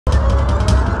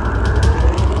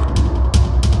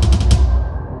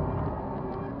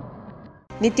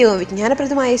നിത്യവും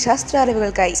വിജ്ഞാനപ്രദമായ ശാസ്ത്ര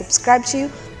അറിവുകൾക്കായി സബ്സ്ക്രൈബ് ചെയ്യൂ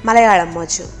മലയാളം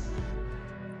മോജോ.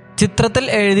 ചിത്രത്തിൽ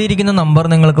എഴുതിയിരിക്കുന്ന നമ്പർ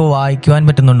നിങ്ങൾക്ക് വായിക്കുവാൻ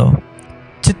പറ്റുന്നുണ്ടോ?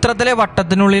 ചിത്രത്തിലെ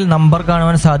വട്ടത്തിനുള്ളിൽ നമ്പർ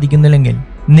കാണുവാൻ സാധിക്കുന്നില്ലെങ്കിൽ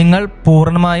നിങ്ങൾ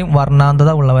പൂർണ്ണമായും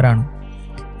വർണ്ണാന്ധത ഉള്ളവരാണ്.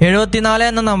 74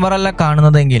 എന്ന നമ്പറല്ല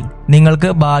കാണുന്നതെങ്കിൽ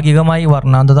നിങ്ങൾക്ക് ഭാഗികമായി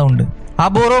വർണ്ണാന്ധത ഉണ്ട്.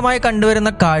 അപൂർവമായി കണ്ടുവരുന്ന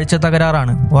കാഴ്ച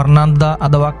തകരാറാണ് വർണ്ണാന്ധത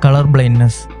അഥവാ കളർ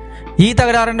ബ്ലൈൻഡ്നെസ്. ഈ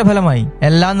തകരാറിന്റെ ഫലമായി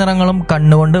എല്ലാ നിറങ്ങളും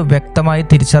കണ്ണുകൊണ്ട് വ്യക്തമായി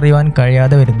തിരിച്ചറിയുവാൻ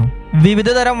കഴിയാതെ വരുന്നു. വിവിധ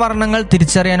തരം വർണ്ണങ്ങൾ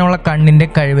തിരിച്ചറിയാനുള്ള കണ്ണിന്റെ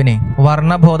കഴിവിനെ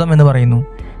വർണ്ണബോധം എന്ന് പറയുന്നു.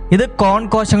 ഇത് കോൺ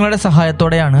കോശങ്ങളുടെ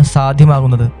സഹായത്തോടെയാണ്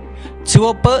സാധ്യമാകുന്നത്.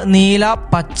 ചുവപ്പ്, നീല,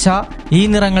 പച്ച ഈ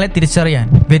നിറങ്ങളെ തിരിച്ചറിയാൻ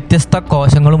വ്യത്യസ്ത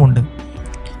കോശങ്ങളുമുണ്ട്.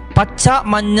 പച്ച,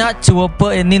 മഞ്ഞ, ചുവപ്പ്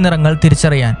എന്നീ നിറങ്ങൾ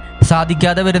തിരിച്ചറിയാൻ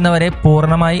സാധിക്കാതെ വരുന്നവരെ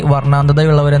പൂർണ്ണമായി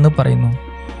വർണ്ണാന്ധതയുള്ളവരെന്ന് പറയുന്നു.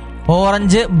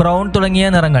 ഓറഞ്ച്, ബ്രൗൺ തുടങ്ങിയ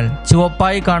നിറങ്ങൾ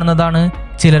ചുവപ്പായി കാണുന്നതാണ്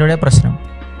ചിലരുടെ പ്രശ്നം.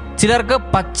 ചിലർക്ക്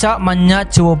പച്ച, മഞ്ഞ,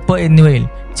 ചുവപ്പ് എന്നിവയിൽ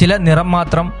ചില നിറം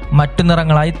മാത്രം മറ്റു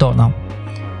നിറങ്ങളായി തോന്നാം.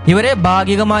 ഇവരെ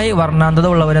ഭാഗികമായി വർണ്ണാന്ധത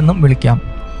ഉള്ളവരെന്നും വിളിക്കാം.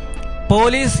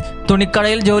 പോലീസ്,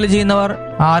 തുണിക്കടയിൽ ജോലി ചെയ്യുന്നവർ,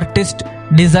 ആർട്ടിസ്റ്റ്,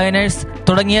 ഡിസൈനേഴ്സ്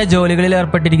തുടങ്ങിയ ജോലികളിൽ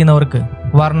ഏർപ്പെട്ടിരിക്കുന്നവർക്ക്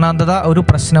വർണ്ണാന്ധത ഒരു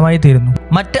പ്രശ്നമായി തീരുന്നു.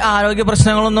 മറ്റ് ആരോഗ്യ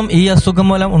പ്രശ്നങ്ങളൊന്നും ഈ അസുഖം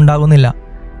മൂലം ഉണ്ടാകുന്നില്ല.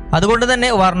 അതുകൊണ്ട് തന്നെ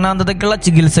വർണ്ണാന്ധതയ്ക്കുള്ള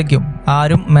ചികിത്സയ്ക്കും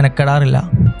ആരും മെനക്കെടാറില്ല.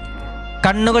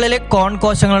 കണ്ണുകളിലെ കോൺ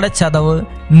കോശങ്ങളുടെ ചതവ്,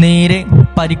 നീര്,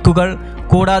 പരിക്കുകൾ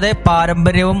കൂടാതെ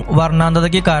പാരമ്പര്യവും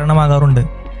വർണ്ണാന്ധതയ്ക്ക് കാരണമാകാറുണ്ട്.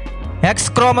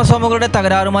 എക്സ് ക്രോമസോമുകളുടെ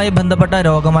തകരാറുമായി ബന്ധപ്പെട്ട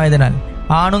രോഗമായതിനാൽ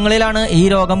ആണുങ്ങളിലാണ് ഈ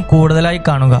രോഗം കൂടുതലായി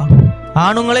കാണുക.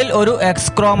 ആണുങ്ങളിൽ ഒരു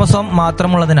എക്സ് ക്രോമസോം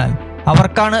മാത്രമുള്ളതിനാൽ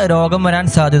അവർക്കാണ് രോഗം വരാൻ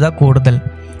സാധ്യത കൂടുതൽ.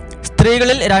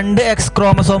 സ്ത്രീകളിൽ 2 എക്സ്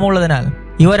ക്രോമസോം ഉള്ളതിനാൽ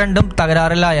ഇവ രണ്ടും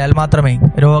തകരാറിലായാൽ മാത്രമേ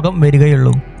രോഗം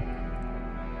വരികയുള്ളൂ.